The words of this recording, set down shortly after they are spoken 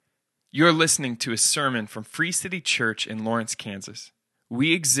You're listening to a sermon from Free City Church in Lawrence, Kansas.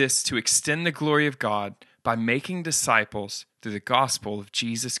 We exist to extend the glory of God by making disciples through the gospel of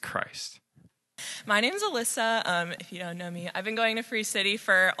Jesus Christ. My name's Alyssa. If you don't know me, I've been going to Free City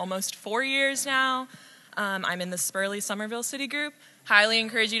for almost 4 years now. I'm in the Spurley Somerville City Group. Highly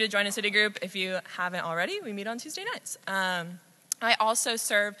encourage you to join a city group if you haven't already. We meet on Tuesday nights. I also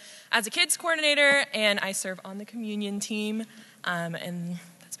serve as a kids coordinator, and I serve on the communion team, and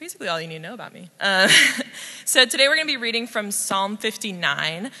that's basically all you need to know about me. So today we're going to be reading from Psalm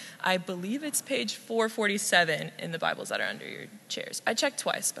 59. I believe it's page 447 in the Bibles that are under your chairs. I checked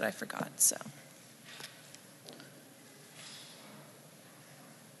twice, but I forgot, so.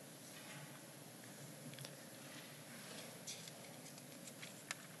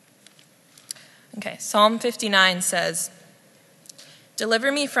 Okay, Psalm 59 says,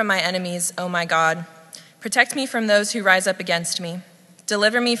 "Deliver me from my enemies, O my God. Protect me from those who rise up against me.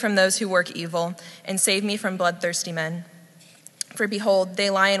 Deliver me from those who work evil, and save me from bloodthirsty men. For behold, they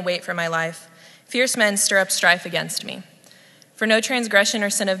lie in wait for my life. Fierce men stir up strife against me. For no transgression or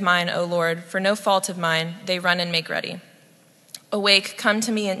sin of mine, O Lord, for no fault of mine, they run and make ready. Awake, come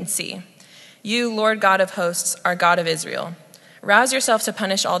to me and see. You, Lord God of hosts, are God of Israel. Rouse yourself to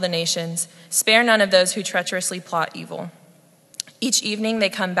punish all the nations. Spare none of those who treacherously plot evil. Each evening they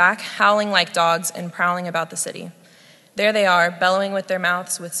come back, howling like dogs and prowling about the city. There they are, bellowing with their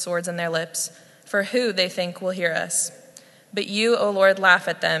mouths, with swords in their lips. For who, they think, will hear us? But you, O Lord, laugh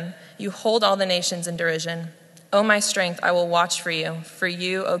at them. You hold all the nations in derision. O my strength, I will watch for you. For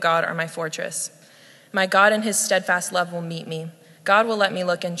you, O God, are my fortress. My God in his steadfast love will meet me. God will let me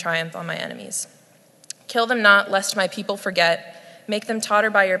look in triumph on my enemies. Kill them not, lest my people forget. Make them totter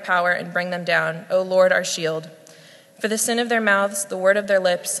by your power and bring them down, O Lord, our shield. For the sin of their mouths, the word of their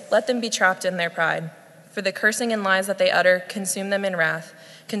lips, let them be trapped in their pride. For the cursing and lies that they utter, consume them in wrath.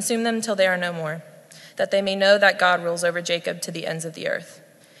 Consume them till they are no more, that they may know that God rules over Jacob to the ends of the earth.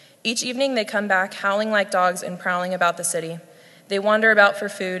 Each evening they come back, howling like dogs and prowling about the city. They wander about for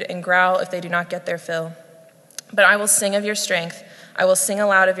food and growl if they do not get their fill. But I will sing of your strength. I will sing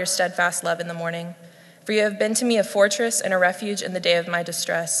aloud of your steadfast love in the morning. For you have been to me a fortress and a refuge in the day of my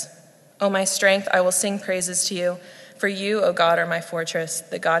distress. O my strength, I will sing praises to you. For you, O God, are my fortress,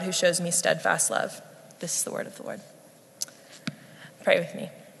 the God who shows me steadfast love." This is the word of the Lord. Pray with me.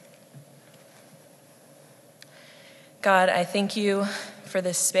 God, I thank you for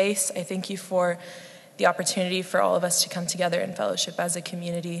this space. I thank you for the opportunity for all of us to come together in fellowship as a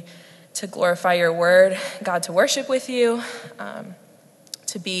community to glorify your word, God, to worship with you,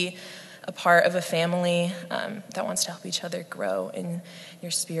 to be a part of a family that wants to help each other grow in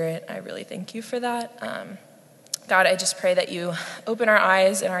your spirit. I really thank you for that. God, I just pray that you open our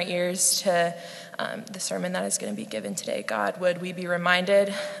eyes and our ears to the sermon that is going to be given today. God, would we be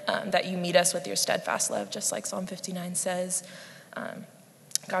reminded that you meet us with your steadfast love, just like Psalm 59 says.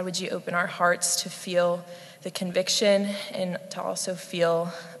 God, would you open our hearts to feel the conviction and to also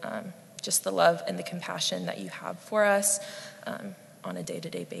feel just the love and the compassion that you have for us on a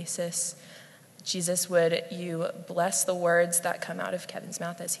day-to-day basis. Jesus, would you bless the words that come out of Kevin's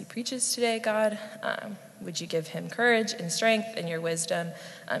mouth as he preaches today, God? Would you give him courage and strength and your wisdom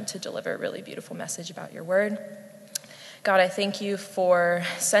to deliver a really beautiful message about your word? God, I thank you for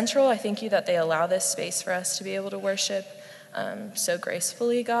Central. I thank you that they allow this space for us to be able to worship so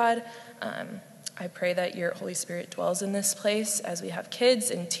gracefully, God. I pray that your Holy Spirit dwells in this place as we have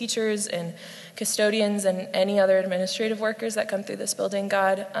kids and teachers and custodians and any other administrative workers that come through this building,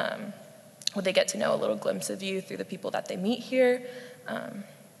 God. Would they get to know a little glimpse of you through the people that they meet here?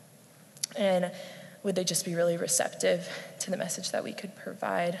 And would they just be really receptive to the message that we could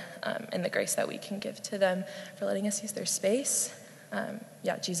provide and the grace that we can give to them for letting us use their space?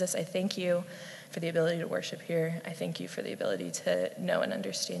 Jesus, I thank you for the ability to worship here. I thank you for the ability to know and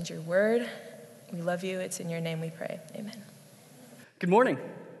understand your word. We love you. It's in your name we pray. Amen. Good morning.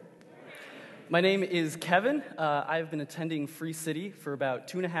 My name is Kevin. I've been attending Free City for about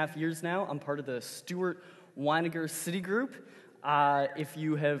 2.5 years now. I'm part of the Stuart Weiniger City Group. If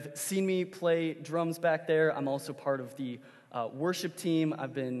you have seen me play drums back there, I'm also part of the worship team.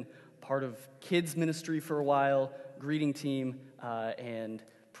 I've been part of kids ministry for a while, greeting team, and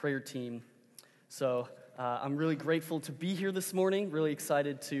prayer team. So I'm really grateful to be here this morning, really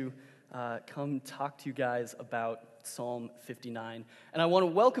excited to come talk to you guys about Psalm 59. And I want to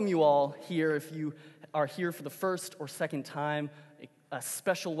welcome you all here. If you are here for the first or second time, a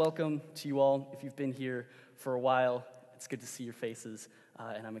special welcome to you all. If you've been here for a while, it's good to see your faces,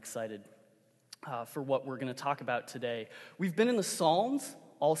 and I'm excited for what we're going to talk about today. We've been in the Psalms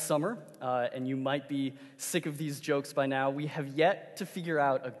all summer, and you might be sick of these jokes by now. We have yet to figure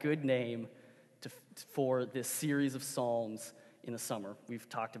out a good name for this series of Psalms in the summer. We've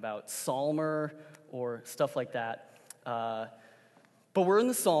talked about Psalmer or stuff like that. But we're in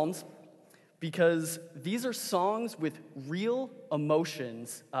the Psalms because these are songs with real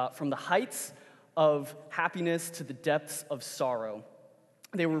emotions from the heights of happiness to the depths of sorrow.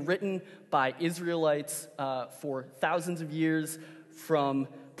 They were written by Israelites for thousands of years, from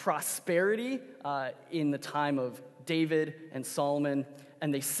prosperity in the time of David and Solomon,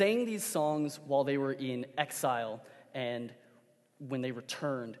 and they sang these songs while they were in exile and when they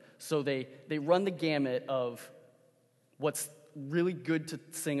returned. So they run the gamut of what's really good to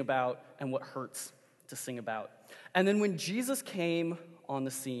sing about and what hurts to sing about. And then when Jesus came on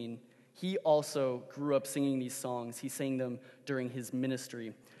the scene, he also grew up singing these songs. He sang them during his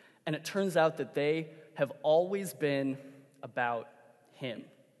ministry. And it turns out that they have always been about him.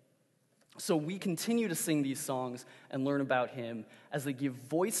 So we continue to sing these songs and learn about him as they give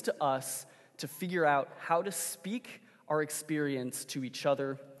voice to us to figure out how to speak our experience to each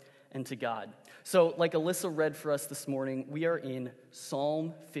other and to God. So like Alyssa read for us this morning, we are in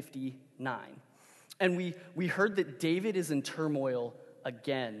Psalm 59. And we heard that David is in turmoil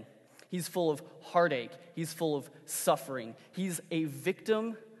again. He's full of heartache. He's full of suffering. He's a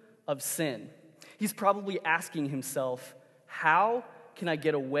victim of sin. He's probably asking himself, how can I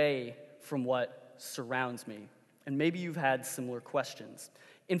get away from what surrounds me? And maybe you've had similar questions.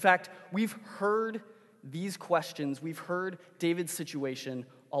 In fact, we've heard these questions, we've heard David's situation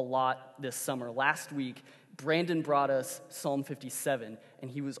a lot this summer. Last week, Brandon brought us Psalm 57, and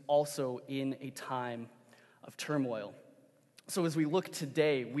he was also in a time of turmoil. So as we look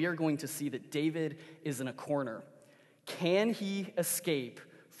today, we are going to see that David is in a corner. Can he escape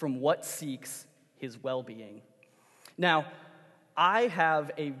from what seeks his well-being? Now, I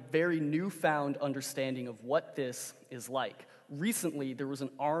have a very newfound understanding of what this is like. Recently, there was an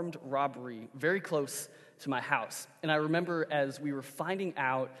armed robbery very close to my house. And I remember as we were finding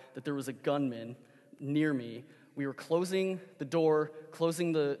out that there was a gunman near me, we were closing the door,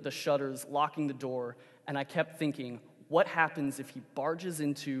 closing the shutters, locking the door, and I kept thinking, what happens if he barges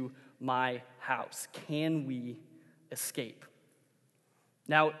into my house? Can we escape?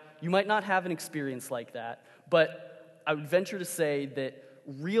 Now, you might not have an experience like that, but I would venture to say that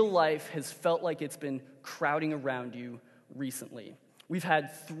real life has felt like it's been crowding around you recently. We've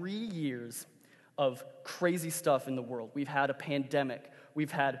had 3 years of crazy stuff in the world. We've had a pandemic.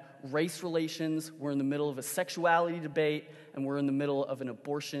 We've had race relations. We're in the middle of a sexuality debate, and we're in the middle of an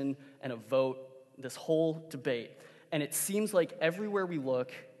abortion and a vote, this whole debate. And it seems like everywhere we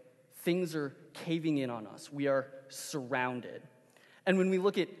look, things are caving in on us. We are surrounded. And when we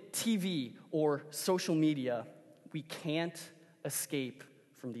look at TV or social media, we can't escape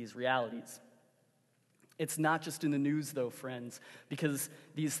from these realities. It's not just in the news, though, friends, because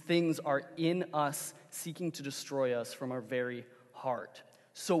these things are in us, seeking to destroy us from our very heart.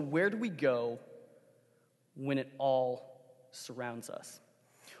 So where do we go when it all surrounds us?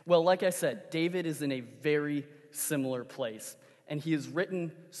 Well, like I said, David is in a very similar place, and he has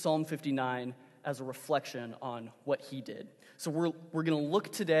written Psalm 59 as a reflection on what he did. So we're going to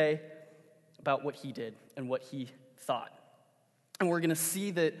look today about what he did and what he thought. And we're going to see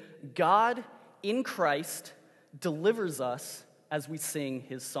that God in Christ delivers us as we sing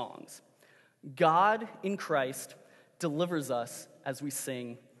his songs. God in Christ delivers us as we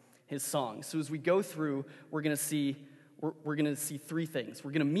sing his songs. So as we go through, we're going to see three things.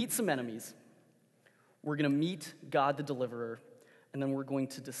 We're going to meet some enemies. We're going to meet God the deliverer, and then we're going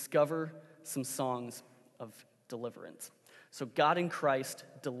to discover some songs of deliverance. So God in Christ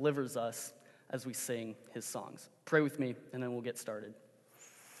delivers us as we sing his songs. Pray with me, and then we'll get started.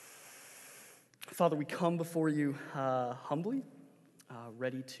 Father, we come before you humbly,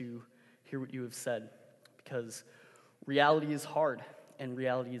 ready to hear what you have said, because reality is hard, and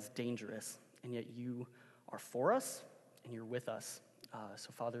reality is dangerous, and yet you are for us, and you're with us.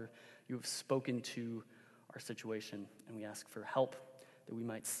 So, Father, you have spoken to our situation, and we ask for help that we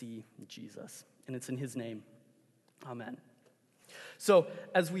might see Jesus. And it's in his name. Amen. So,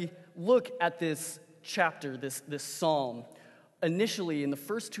 as we look at this chapter, this psalm, initially in the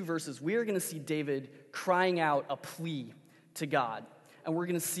first two verses, we are going to see David crying out a plea to God. And we're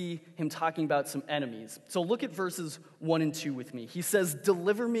going to see him talking about some enemies. So look at verses 1 and 2 with me. He says,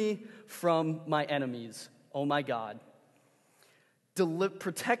 "Deliver me from my enemies, O my God.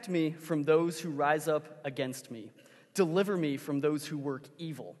 Protect me from those who rise up against me. Deliver me from those who work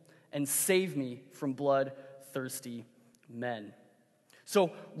evil, and save me from bloodthirsty men."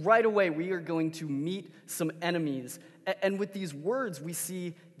 So right away, we are going to meet some enemies. And with these words, we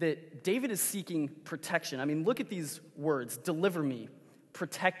see that David is seeking protection. I mean, look at these words: deliver me,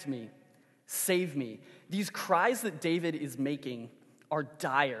 protect me, save me. These cries that David is making are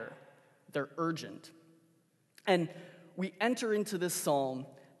dire. They're urgent. And we enter into this psalm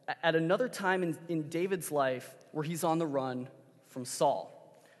at another time in David's life where he's on the run from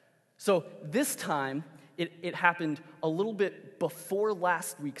Saul. So this time, it happened a little bit before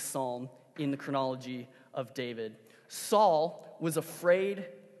last week's psalm in the chronology of David. Saul was afraid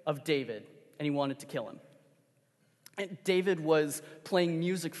of David, and he wanted to kill him. And David was playing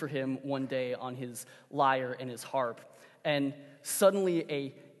music for him one day on his lyre and his harp, and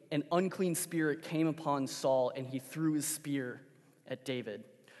suddenly an unclean spirit came upon Saul, and he threw his spear at David.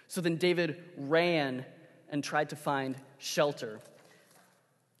 So then David ran and tried to find shelter.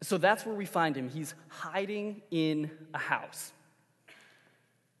 So that's where we find him. He's hiding in a house.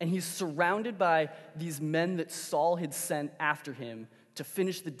 And he's surrounded by these men that Saul had sent after him to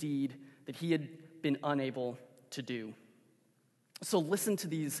finish the deed that he had been unable to do. So listen to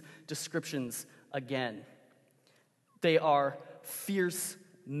these descriptions again. They are fierce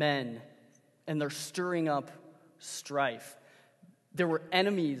men, and they're stirring up strife. There were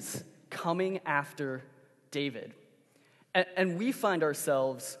enemies coming after David. And we find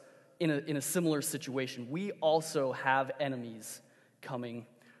ourselves in a similar situation. We also have enemies coming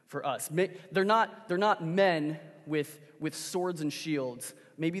for us. They're not men with swords and shields.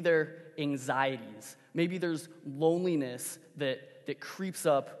 Maybe they're anxieties. Maybe there's loneliness that creeps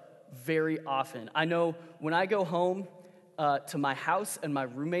up very often. I know when I go home to my house and my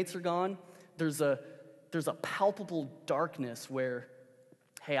roommates are gone, there's a palpable darkness where,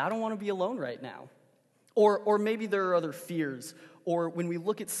 hey, I don't want to be alone right now. Or maybe there are other fears. Or when we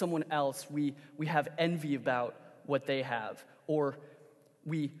look at someone else, we have envy about what they have. Or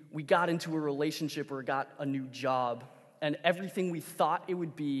we got into a relationship or got a new job, and everything we thought it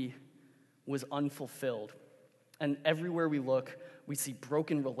would be was unfulfilled. And everywhere we look, we see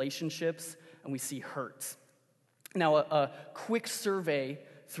broken relationships and we see hurts. Now, a quick survey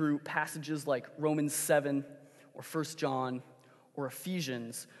through passages like Romans 7 or 1 John or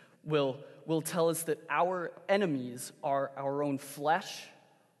Ephesians will tell us that our enemies are our own flesh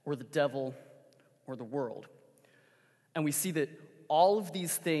or the devil or the world. And we see that all of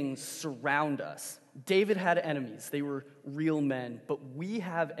these things surround us. David had enemies. They were real men, but we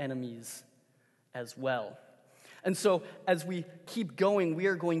have enemies as well. And so as we keep going, we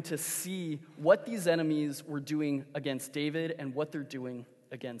are going to see what these enemies were doing against David and what they're doing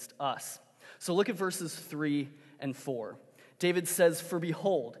against us. So look at verses 3 and 4. David says, "For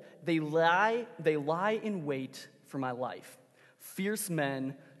behold, they lie in wait for my life. Fierce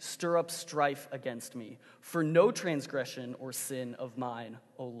men stir up strife against me. For no transgression or sin of mine,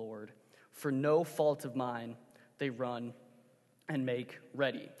 O Lord. For no fault of mine, they run and make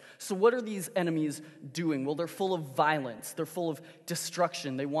ready." So what are these enemies doing? Well, they're full of violence. They're full of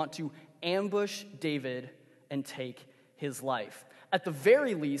destruction. They want to ambush David and take his life. At the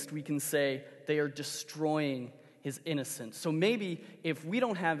very least, we can say they are destroying his innocence. So maybe if we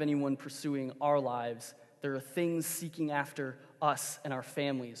don't have anyone pursuing our lives, there are things seeking after us and our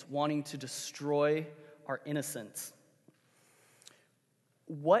families, wanting to destroy our innocence.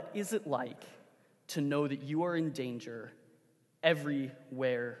 What is it like to know that you are in danger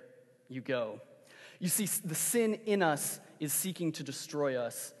everywhere you go? You see, the sin in us is seeking to destroy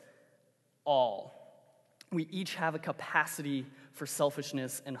us all. We each have a capacity for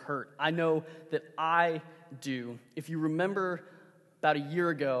selfishness and hurt. I know that I do. If you remember, about a year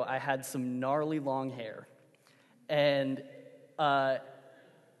ago, I had some gnarly long hair, and I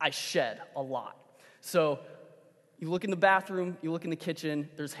shed a lot. So you look in the bathroom, you look in the kitchen,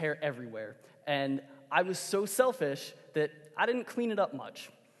 there's hair everywhere. And I was so selfish that I didn't clean it up much.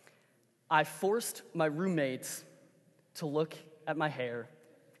 I forced my roommates to look at my hair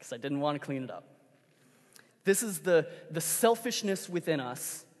because I didn't want to clean it up. This is the selfishness within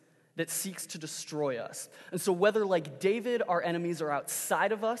us that seeks to destroy us. And so whether, like David, our enemies are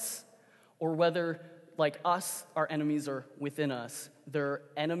outside of us, or whether, like us, our enemies are within us, there are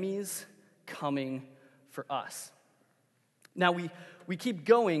enemies coming for us. Now, we keep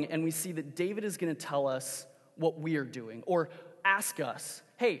going, and we see that David is going to tell us what we are doing, or ask us,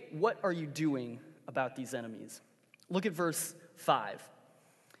 hey, what are you doing about these enemies? Look at verse 5.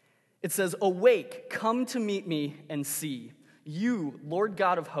 It says, "Awake, come to meet me and see. You, Lord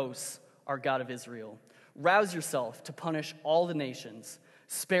God of hosts, are God of Israel. Rouse yourself to punish all the nations.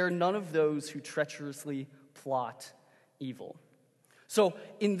 Spare none of those who treacherously plot evil." So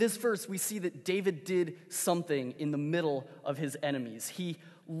in this verse, we see that David did something in the middle of his enemies. He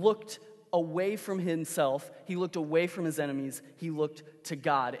looked away from himself. He looked away from his enemies. He looked to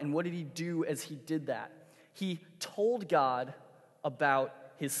God. And what did he do as he did that? He told God about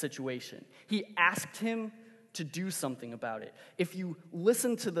his situation. He asked him to do something about it. If you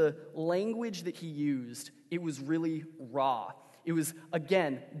listen to the language that he used, it was really raw. It was,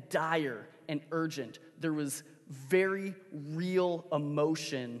 again, dire and urgent. There was very real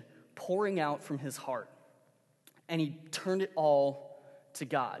emotion pouring out from his heart. And he turned it all to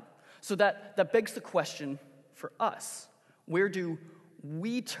God. So that begs the question for us. Where do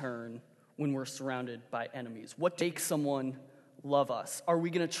we turn when we're surrounded by enemies? What makes someone love us? Are we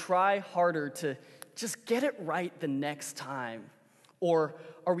going to try harder to just get it right the next time? Or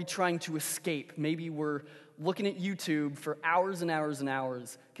are we trying to escape? Maybe we're looking at YouTube for hours and hours and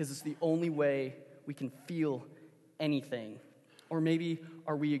hours because it's the only way we can feel anything. Or maybe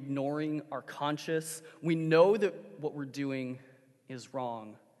are we ignoring our conscience? We know that what we're doing is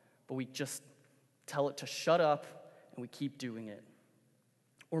wrong, but we just tell it to shut up and we keep doing it.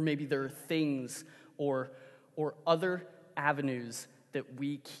 Or maybe there are things or other avenues that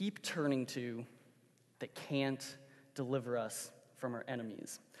we keep turning to that can't deliver us from our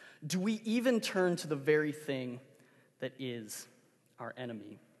enemies. Do we even turn to the very thing that is our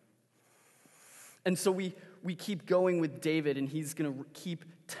enemy? And so we keep going with David, and he's going to keep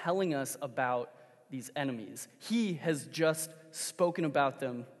telling us about these enemies. He has just spoken about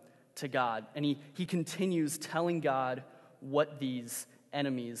them to God, and he continues telling God what these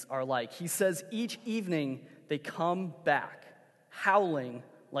enemies are like. He says each evening they come back, howling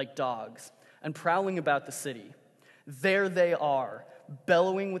like dogs and prowling about the city. There they are,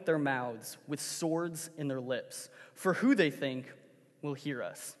 bellowing with their mouths, with swords in their lips, for who they think will hear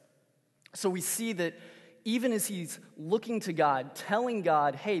us. So we see that even as he's looking to God, telling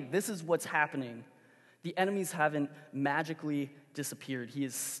God, hey, this is what's happening, the enemies haven't magically disappeared. He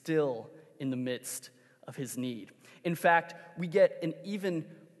is still in the midst of his need. In fact, we get an even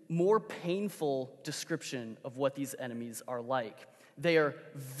more painful description of what these enemies are like. They are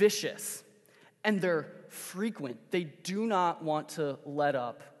vicious, and they're frequent. They do not want to let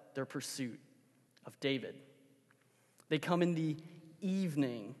up their pursuit of David. They come in the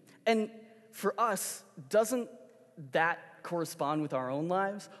evening. And for us, doesn't that correspond with our own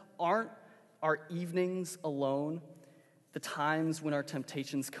lives? Aren't our evenings alone the times when our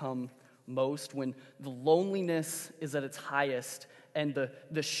temptations come most, when the loneliness is at its highest and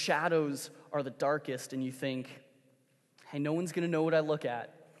the shadows are the darkest, and you think, hey, no one's going to know what I look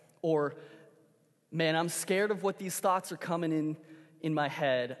at? Or, man, I'm scared of what these thoughts are coming in my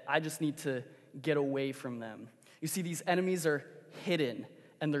head. I just need to get away from them. You see, these enemies are hidden,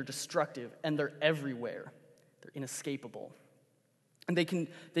 and they're destructive, and they're everywhere. They're inescapable. And they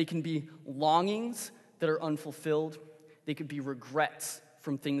can be longings that are unfulfilled. They could be regrets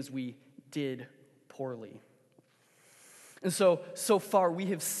from things we did poorly. And so far we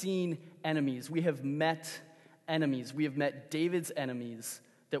have seen enemies. We have met enemies. We have met David's enemies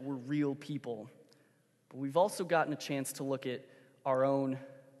that were real people. But we've also gotten a chance to look at our own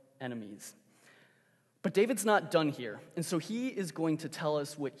enemies. But David's not done here. And so he is going to tell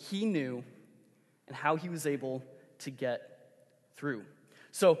us what he knew and how he was able to get through.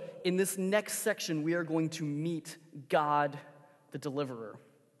 So in this next section, we are going to meet God, the deliverer.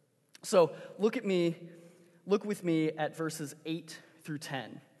 So look with me at verses 8 through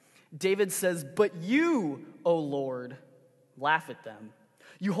 10. David says, "But you, O Lord, laugh at them.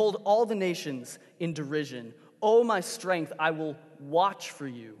 You hold all the nations in derision. O my strength, I will watch for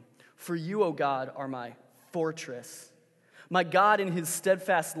you. For you, O God, are my fortress. My God in his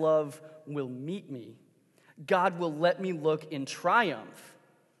steadfast love will meet me. God will let me look in triumph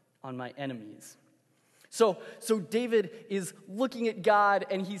on my enemies." So David is looking at God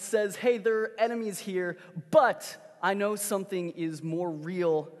and he says, hey, there are enemies here, but I know something is more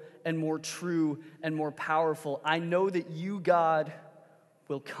real and more true and more powerful. I know that you, God,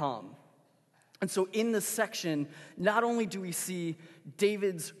 will come. And so in this section, not only do we see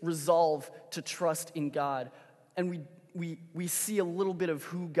David's resolve to trust in God, and we see a little bit of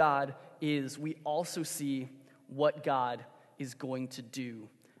who God is, we also see what God is going to do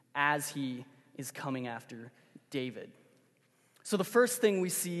as he is coming after David. So the first thing we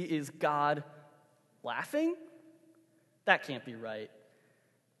see is God laughing? That can't be right.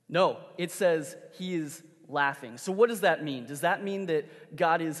 No, it says he is laughing. So what does that mean? Does that mean that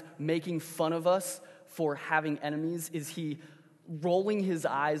God is making fun of us for having enemies? Is he rolling his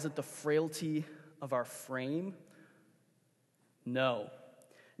eyes at the frailty of our frame? No,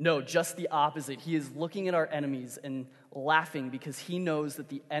 just the opposite. He is looking at our enemies and laughing because he knows that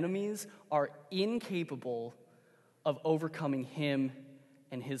the enemies are incapable of overcoming him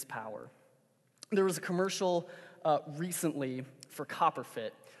and his power. There was a commercial recently for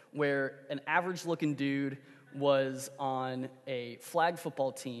Copperfit where an average-looking dude was on a flag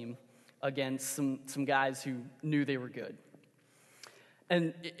football team against some guys who knew they were good.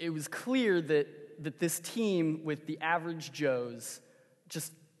 And it was clear that this team with the average Joes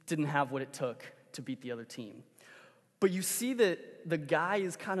just didn't have what it took to beat the other team. But you see that the guy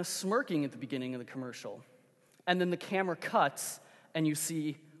is kind of smirking at the beginning of the commercial. And then the camera cuts, and you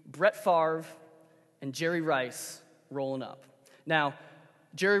see Brett Favre and Jerry Rice rolling up. Now,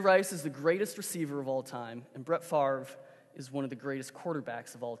 Jerry Rice is the greatest receiver of all time, and Brett Favre is one of the greatest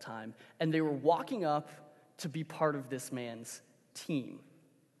quarterbacks of all time. And they were walking up to be part of this man's team.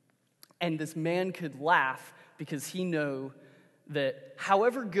 And this man could laugh because he knew that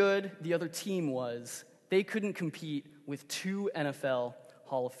however good the other team was, they couldn't compete with two NFL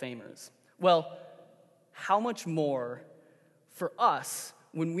Hall of Famers. Well, how much more for us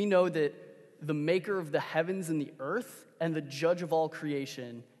when we know that the maker of the heavens and the earth and the judge of all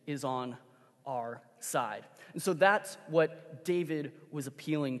creation is on our side. And so that's what David was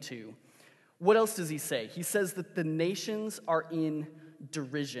appealing to. What else does he say? He says that the nations are in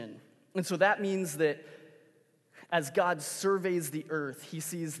derision. And so that means that as God surveys the earth, he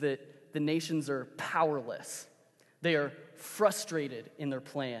sees that the nations are powerless. They are frustrated in their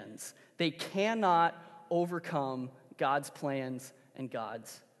plans. They cannot overcome God's plans and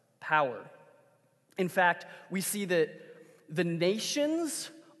God's power. In fact, we see that the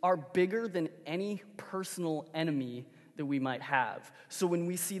nations are bigger than any personal enemy that we might have. So when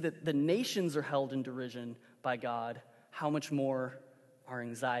we see that the nations are held in derision by God, how much more our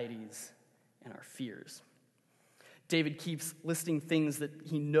anxieties and our fears. David keeps listing things that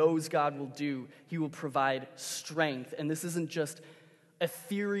he knows God will do. He will provide strength. And this isn't just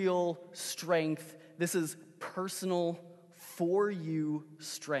ethereal strength. This is personal, for you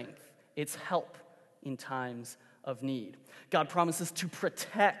strength. It's help in times of need. God promises to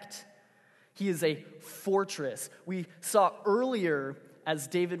protect. He is a fortress. We saw earlier as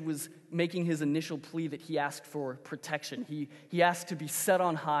David was making his initial plea that he asked for protection. He asked to be set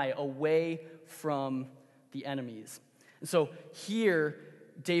on high, away from the enemies. And so here,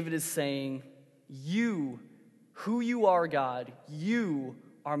 David is saying, you, who you are, God, you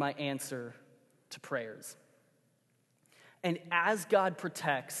are my answer to prayers. And as God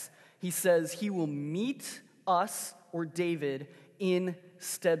protects, he says he will meet us, or David, in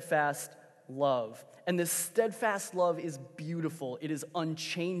steadfast love. And this steadfast love is beautiful. It is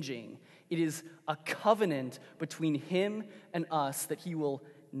unchanging. It is a covenant between him and us that he will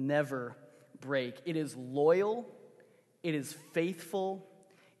never break. It is loyal. It is faithful.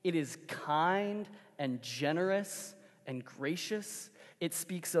 It is kind and generous and gracious. It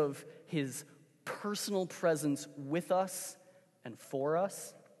speaks of his personal presence with us and for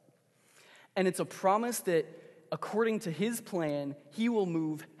us. And it's a promise that, according to his plan, he will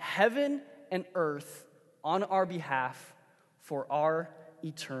move heaven and earth on our behalf for our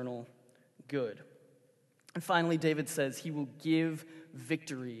eternal good. And finally, David says he will give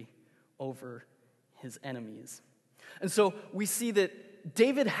victory over his enemies. And so we see that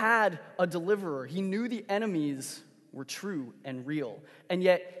David had a deliverer. He knew the enemies were true and real. And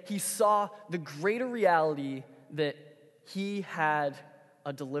yet he saw the greater reality that he had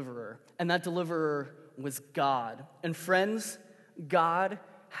a deliverer. And that deliverer was God. And friends, God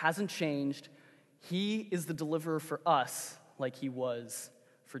hasn't changed. He is the deliverer for us like he was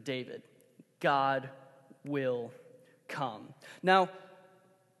for David. God will come. Now,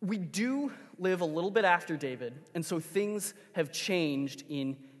 we do live a little bit after David, and so things have changed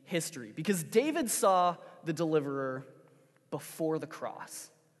in history. Because David saw the deliverer before the cross,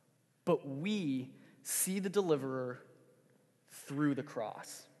 but we see the deliverer through the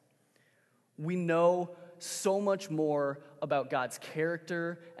cross. We know so much more about God's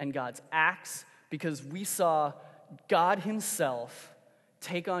character and God's acts because we saw God himself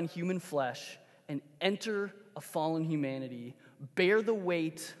take on human flesh and enter a fallen humanity, bear the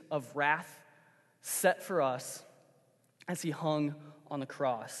weight of wrath set for us as he hung on the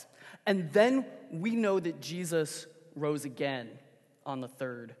cross. And then we know that Jesus rose again on the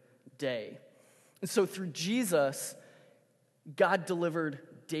third day. And so through Jesus, God delivered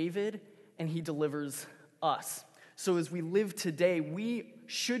David and he delivers us. So as we live today, we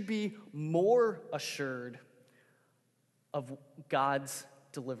should be more assured of God's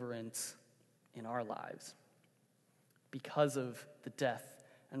deliverance in our lives because of the death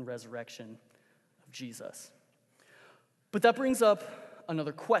and resurrection of Jesus. But that brings up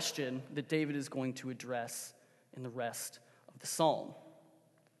another question that David is going to address in the rest of the psalm.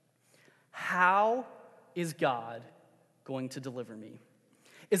 How is God going to deliver me?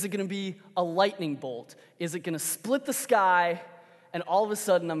 Is it going to be a lightning bolt? Is it going to split the sky and all of a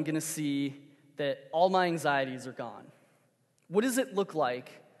sudden I'm going to see that all my anxieties are gone? What does it look like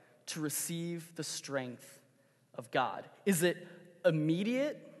to receive the strength of God? Is it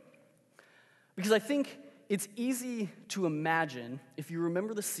immediate? Because I think it's easy to imagine, if you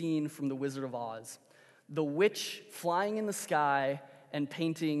remember the scene from The Wizard of Oz, the witch flying in the sky and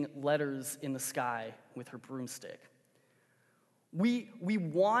painting letters in the sky with her broomstick. We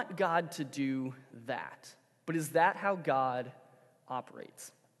want God to do that, but is that how God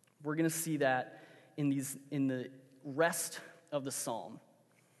operates? We're going to see that in the rest of the psalm.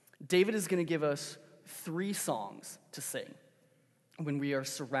 David is going to give us 3 songs to sing when we are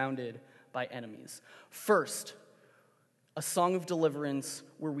surrounded by enemies. First, a song of deliverance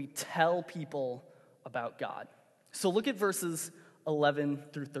where we tell people about God. So look at verses 11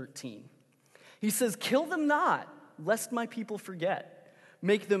 through 13. He says, "Kill them not, lest my people forget.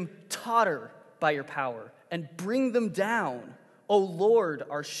 Make them totter by your power, and bring them down, O Lord,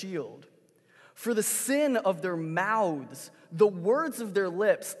 our shield. For the sin of their mouths, the words of their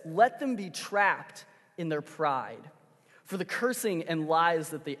lips, let them be trapped in their pride. For the cursing and lies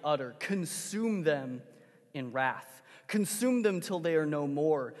that they utter, consume them in wrath. Consume them till they are no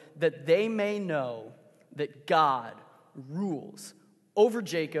more, that they may know that God rules over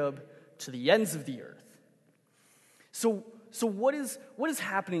Jacob to the ends of the earth." So what is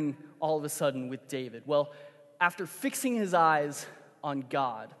happening all of a sudden with David? Well, after fixing his eyes on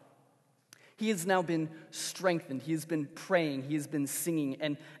God, he has now been strengthened. He has been praying. He has been singing.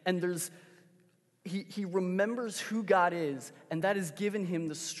 And he remembers who God is, and that has given him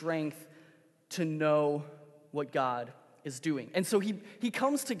the strength to know what God is doing. And so he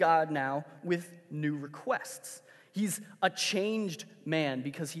comes to God now with new requests. He's a changed man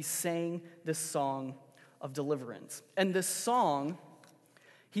because he sang this song of deliverance. And this song,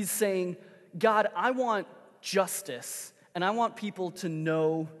 he's saying, God, I want justice, and I want people to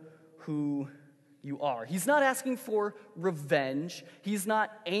know who you are. He's not asking for revenge. He's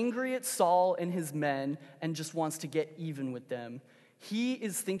not angry at Saul and his men and just wants to get even with them. He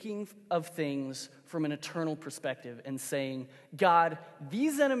is thinking of things from an eternal perspective and saying, God,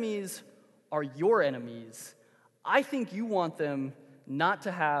 these enemies are your enemies. I think you want them not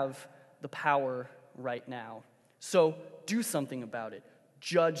to have the power right now. So do something about it.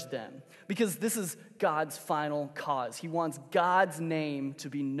 Judge them. Because this is God's final cause. He wants God's name to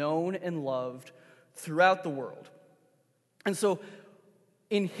be known and loved throughout the world. And so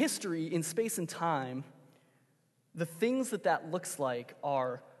in history, in space and time, the things that looks like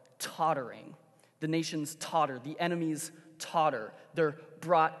are tottering. The nations totter. The enemies totter. They're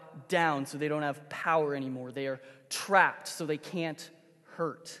brought down so they don't have power anymore. They are trapped so they can't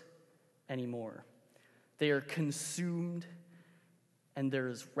hurt anymore. They are consumed, and there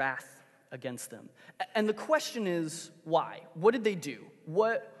is wrath against them. And the question is, why? What did they do?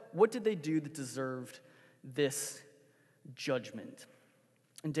 What did they do that deserved this judgment?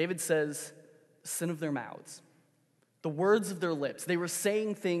 And David says, sin of their mouths. The words of their lips. They were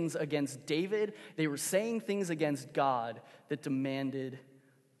saying things against David. They were saying things against God that demanded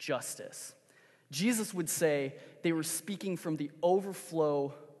justice. Jesus would say they were speaking from the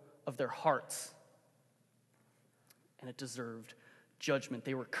overflow of their hearts. And it deserved judgment.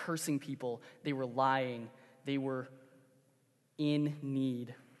 They were cursing people. They were lying. They were in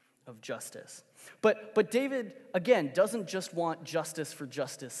need of justice. But David, again, doesn't just want justice for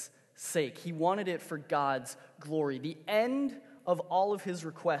justice' sake. He wanted it for God's glory. The end of all of his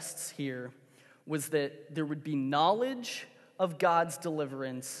requests here was that there would be knowledge of God's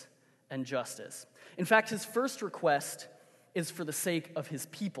deliverance and justice. In fact, his first request is for the sake of his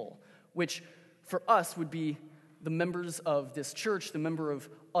people, which for us would be the members of this church, the member of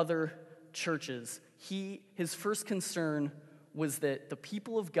other churches. His first concern was that the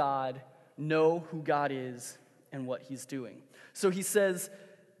people of God know who God is and what he's doing. So he says,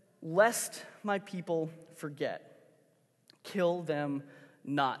 lest my people forget, kill them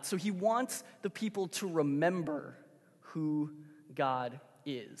not. So he wants the people to remember who God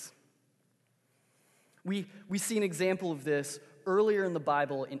is. We see an example of this earlier in the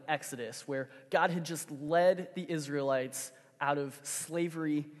Bible in Exodus, where God had just led the Israelites out of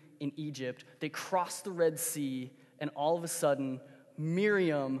slavery in Egypt. They crossed the Red Sea, and all of a sudden,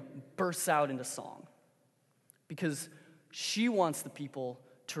 Miriam bursts out into song because she wants the people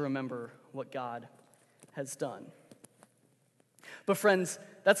to remember what God has done. But friends,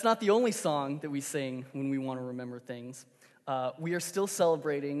 that's not the only song that we sing when we want to remember things. We are still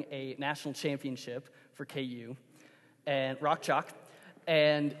celebrating a national championship for for KU, and Rock Chalk.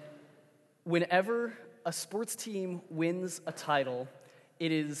 And whenever a sports team wins a title,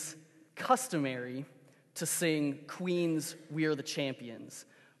 it is customary to sing Queen's "We Are the Champions,"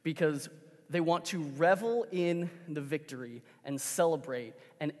 because they want to revel in the victory and celebrate.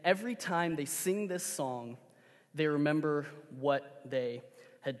 And every time they sing this song, they remember what they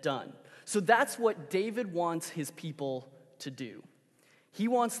had done. So that's what David wants his people to do. He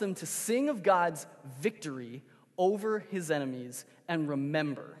wants them to sing of God's victory over his enemies and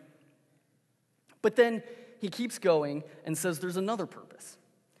remember. But then he keeps going and says there's another purpose.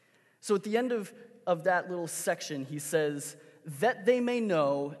 So at the end of that little section, he says, that they may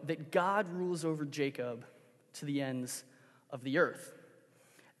know that God rules over Jacob to the ends of the earth.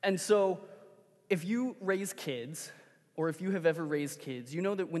 And so if you raise kids, or if you have ever raised kids, you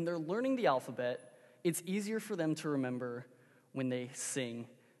know that when they're learning the alphabet, it's easier for them to remember when they sing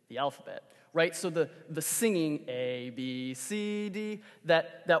the alphabet, right? So the singing A, B, C, D,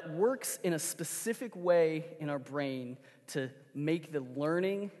 that works in a specific way in our brain to make the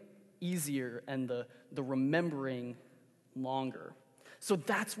learning easier and the remembering longer. So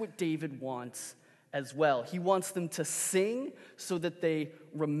that's what David wants as well. He wants them to sing so that they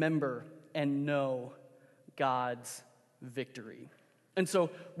remember and know God's victory. And so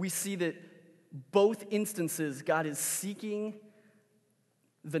we see that both instances, God is seeking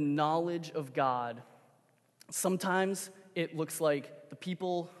the knowledge of God. Sometimes it looks like the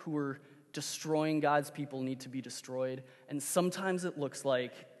people who are destroying God's people need to be destroyed, and sometimes it looks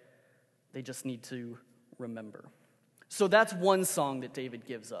like they just need to remember. So that's one song that David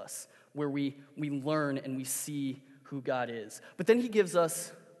gives us, where we learn and we see who God is. But then he gives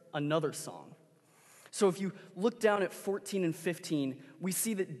us another song. So if you look down at 14 and 15, we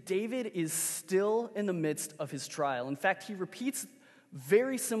see that David is still in the midst of his trial. In fact, he repeats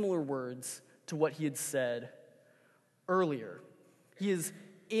very similar words to what he had said earlier. He is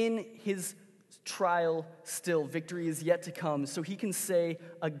in his trial still. Victory is yet to come. So he can say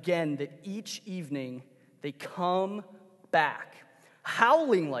again that each evening they come back,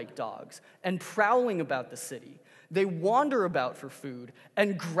 howling like dogs and prowling about the city. They wander about for food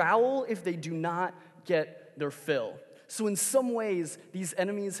and growl if they do not get their fill. So in some ways, these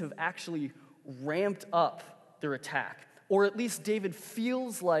enemies have actually ramped up their attack. Or at least David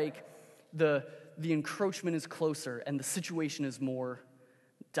feels like the encroachment is closer and the situation is more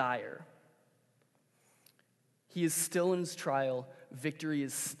dire. He is still in his trial. Victory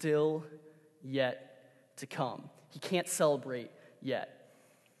is still yet to come. He can't celebrate yet.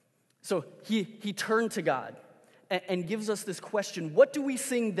 So he turned to God and gives us this question: what do we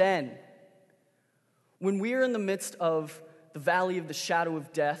sing then? When we are in the midst of the valley of the shadow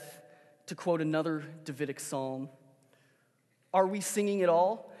of death, to quote another Davidic psalm, are we singing at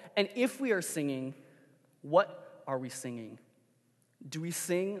all? And if we are singing, what are we singing? Do we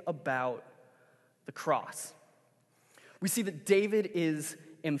sing about the cross? We see that David is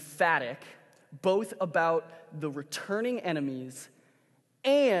emphatic both about the returning enemies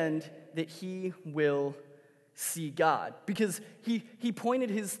and that he will see God. Because he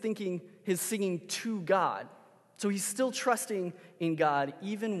pointed his singing to God. So he's still trusting in God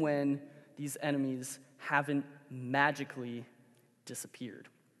even when these enemies haven't magically disappeared.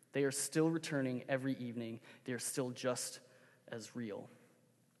 They are still returning every evening. They are still just as real.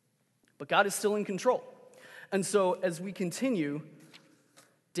 But God is still in control. And so as we continue,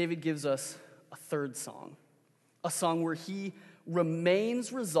 David gives us a third song, a song where he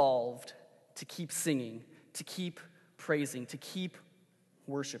remains resolved to keep singing, to keep praising, to keep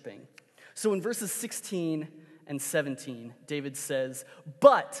worshiping. So in verses 16 and 17, David says,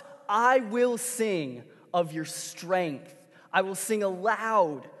 "But I will sing of your strength. I will sing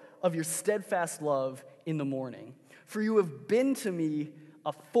aloud of your steadfast love in the morning. For you have been to me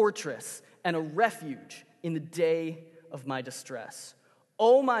a fortress and a refuge in the day of my distress.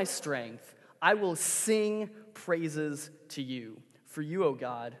 O my strength, I will sing praises to you. For you, O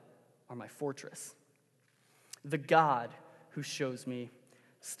God, are my fortress, the God who shows me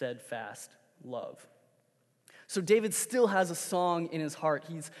steadfast love." So David still has a song in his heart.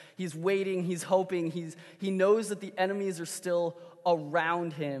 He's waiting, he's hoping, he knows that the enemies are still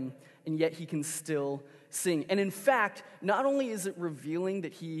around him, and yet he can still sing. And in fact, not only is it revealing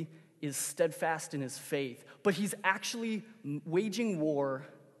that he is steadfast in his faith, but he's actually waging war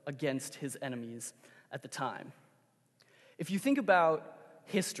against his enemies at the time. If you think about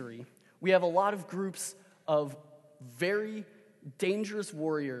history, we have a lot of groups of very dangerous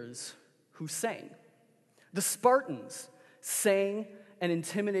warriors who sang. The Spartans sang and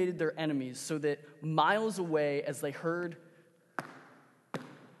intimidated their enemies so that miles away, as they heard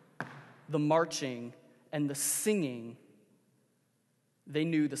the marching, and the singing, they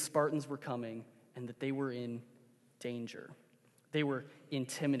knew the Spartans were coming and that they were in danger. They were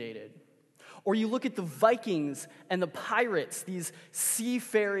intimidated. Or you look at the Vikings and the pirates, these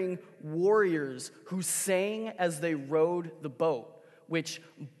seafaring warriors who sang as they rowed the boat, which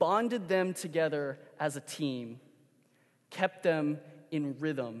bonded them together as a team, kept them in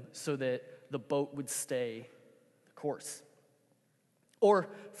rhythm so that the boat would stay the course. Or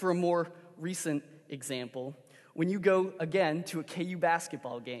for a more recent example, when you go again to a KU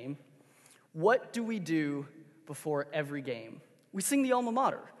basketball game, what do we do before every game? We sing the alma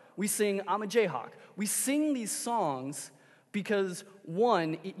mater. We sing I'm a Jayhawk. We sing these songs because,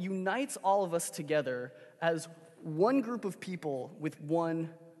 one, it unites all of us together as one group of people with one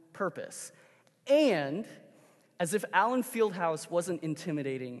purpose. And, as if Allen Fieldhouse wasn't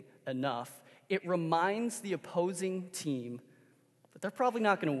intimidating enough, it reminds the opposing team that they're probably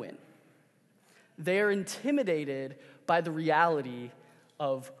not going to win. They're intimidated by the reality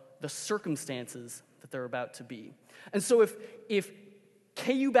of the circumstances that they're about to be. And so if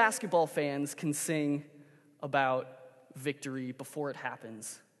KU basketball fans can sing about victory before it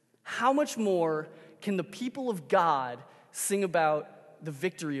happens, how much more can the people of God sing about the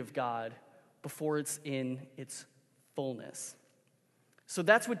victory of God before it's in its fullness? So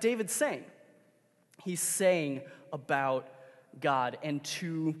that's what David's saying. He's saying about God and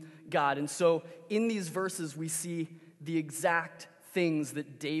to God. And so in these verses, we see the exact things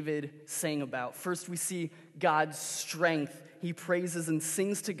that David sang about. First, we see God's strength. He praises and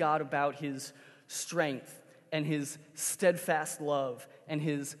sings to God about his strength and his steadfast love and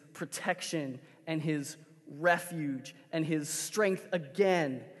his protection and his refuge and his strength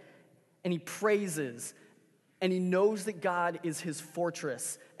again. And he praises, and he knows that God is his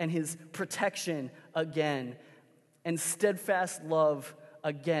fortress and his protection again, and steadfast love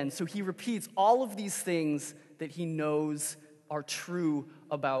again. So he repeats all of these things that he knows are true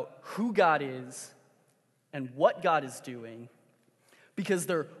about who God is and what God is doing, because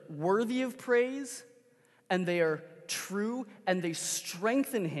they're worthy of praise and they are true and they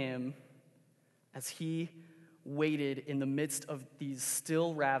strengthen him as he waited in the midst of these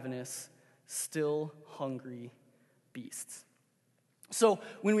still ravenous, still hungry beasts. So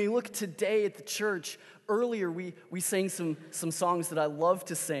when we look today at the church, earlier we sang some songs that I love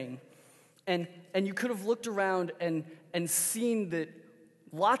to sing. And you could have looked around and seen that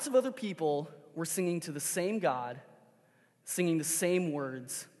lots of other people were singing to the same God, singing the same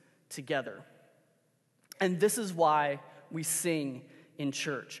words together. And this is why we sing in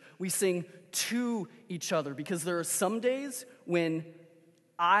church. We sing to each other because there are some days when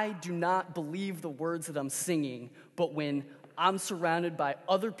I do not believe the words that I'm singing, but when I'm surrounded by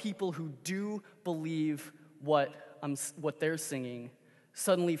other people who do believe what they're singing,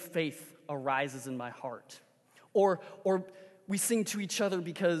 suddenly faith arises in my heart. Or we sing to each other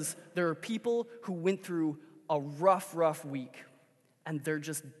because there are people who went through a rough week and they're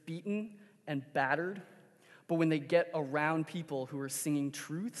just beaten and battered. But when they get around people who are singing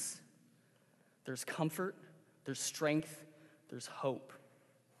truths, there's comfort, there's strength, there's hope.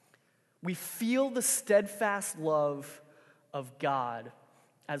 We feel the steadfast love of God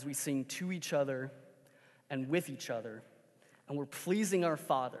as we sing to each other and with each other, and we're pleasing our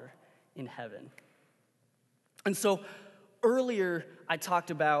Father in heaven. And so earlier I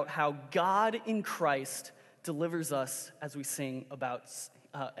talked about how God in Christ delivers us as we sing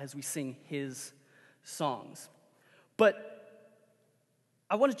his songs. But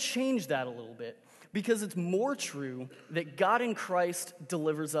I want to change that a little bit because it's more true that God in Christ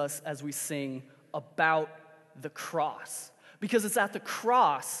delivers us as we sing about the cross. Because it's at the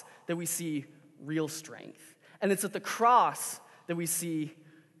cross that we see real strength. And it's at the cross that we see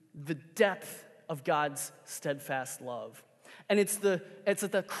the depth of God's steadfast love. And it's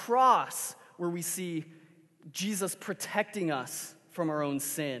at the cross where we see Jesus protecting us from our own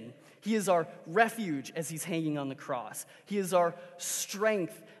sin. He is our refuge as he's hanging on the cross. He is our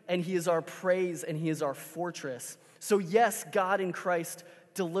strength, and he is our praise, and he is our fortress. So yes, God in Christ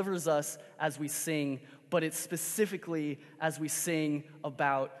delivers us as we sing, but it's specifically as we sing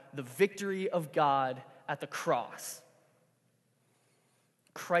about the victory of God at the cross.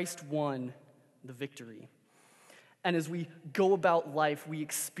 Christ won the victory. And as we go about life, we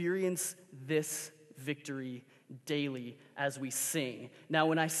experience this victory daily as we sing. Now,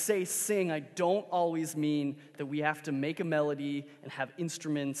 when I say sing, I don't always mean that we have to make a melody and have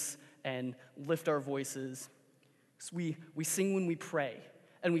instruments and lift our voices. So we sing when we pray,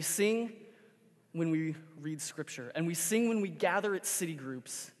 and we sing when we read scripture, and we sing when we gather at city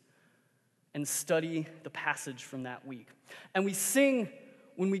groups and study the passage from that week. And we sing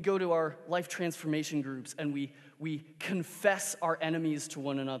when we go to our life transformation groups and we confess our enemies to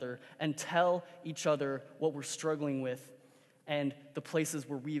one another and tell each other what we're struggling with and the places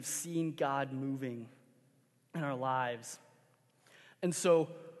where we have seen God moving in our lives. And so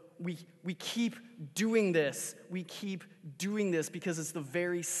we keep doing this. We keep doing this because it's the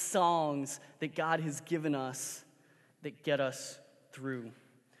very songs that God has given us that get us through.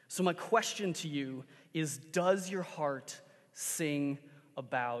 So my question to you is, does your heart sing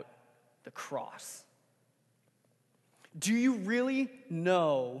about the cross? Do you really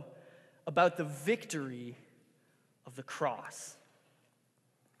know about the victory of the cross?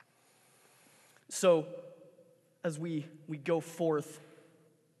 So as we go forth,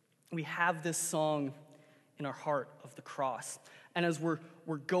 we have this song in our heart of the cross. And as we're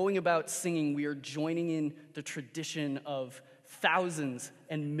going about singing, we are joining in the tradition of thousands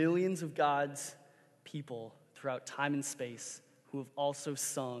and millions of God's people throughout time and space who have also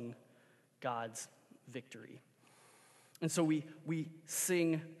sung God's victory. And so we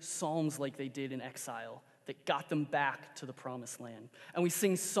sing psalms like they did in exile that got them back to the promised land. And we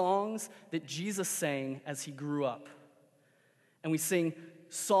sing songs that Jesus sang as he grew up. And we sing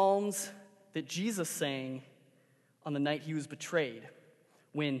psalms that Jesus sang on the night he was betrayed,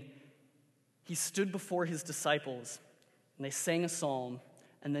 when he stood before his disciples and they sang a psalm,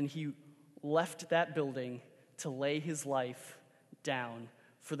 and then he left that building to lay his life down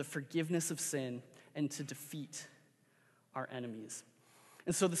for the forgiveness of sin and to defeat our enemies.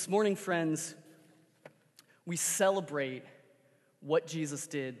 And so this morning, friends, we celebrate what Jesus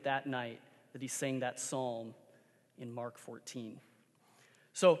did that night that he sang that psalm in Mark 14.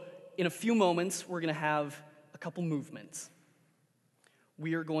 So in a few moments, we're going to have a couple movements.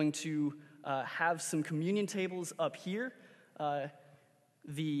 We are going to have some communion tables up here.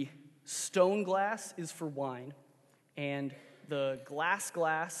 The stone glass is for wine, and the glass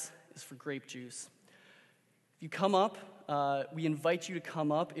is for grape juice. If you come up, we invite you to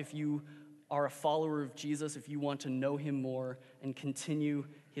come up if you are a follower of Jesus, if you want to know him more and continue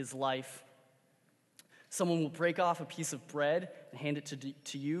his life. Someone will break off a piece of bread and hand it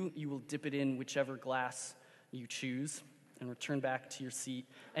to you. You will dip it in whichever glass you choose and return back to your seat.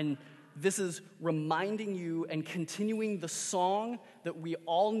 And this is reminding you and continuing the song that we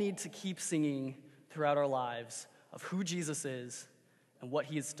all need to keep singing throughout our lives of who Jesus is and what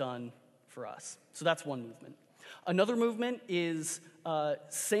he has done for us. So that's one movement. Another movement is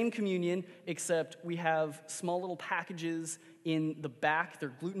same communion, except we have small little packages in the back.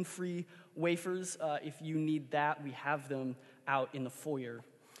 They're gluten-free wafers. If you need that, we have them out in the foyer.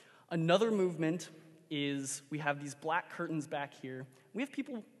 Another movement is we have these black curtains back here. We have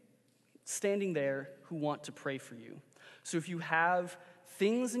people standing there who want to pray for you. So if you have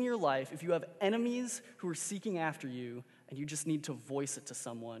things in your life, if you have enemies who are seeking after you, and you just need to voice it to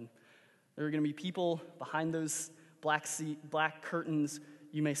someone, there are going to be people behind those black curtains.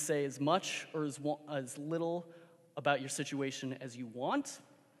 You may say as much or as little about your situation as you want,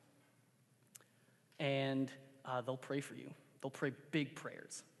 and they'll pray for you. They'll pray big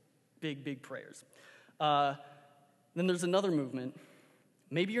prayers, big prayers. Then there's another movement.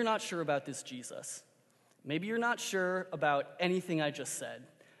 Maybe you're not sure about this Jesus. Maybe you're not sure about anything I just said.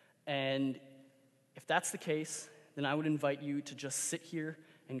 And if that's the case, then I would invite you to just sit here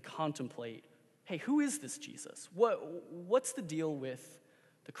and contemplate, hey, who is this Jesus? What's the deal with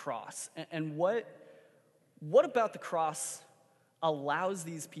the cross? And what about the cross allows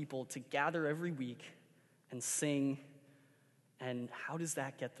these people to gather every week and sing, and how does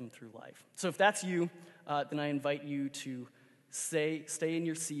that get them through life? So if that's you, then I invite you to stay in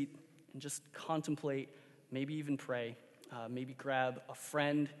your seat and just contemplate, maybe even pray, maybe grab a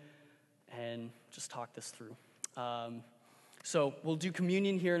friend and just talk this through. So we'll do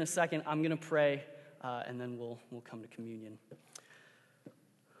communion here in a second. I'm going to pray, and then we'll come to communion.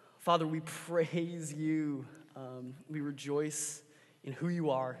 Father, we praise you. We rejoice in who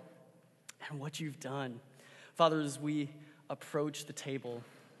you are and what you've done. Father, as we approach the table,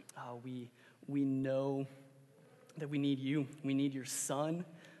 we know that we need you. We need your Son.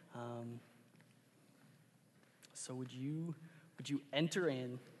 So would you enter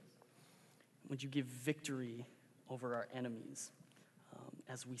in? Would you give victory over our enemies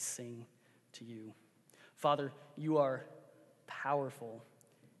as we sing to you? Father, you are powerful,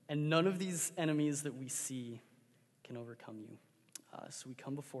 and none of these enemies that we see can overcome you. So we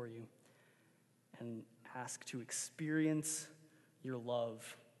come before you and ask to experience your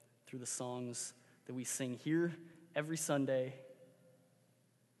love through the songs that we sing here every Sunday,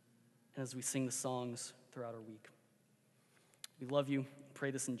 and as we sing the songs throughout our week. We love you.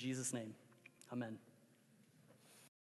 Pray this in Jesus' name. Amen.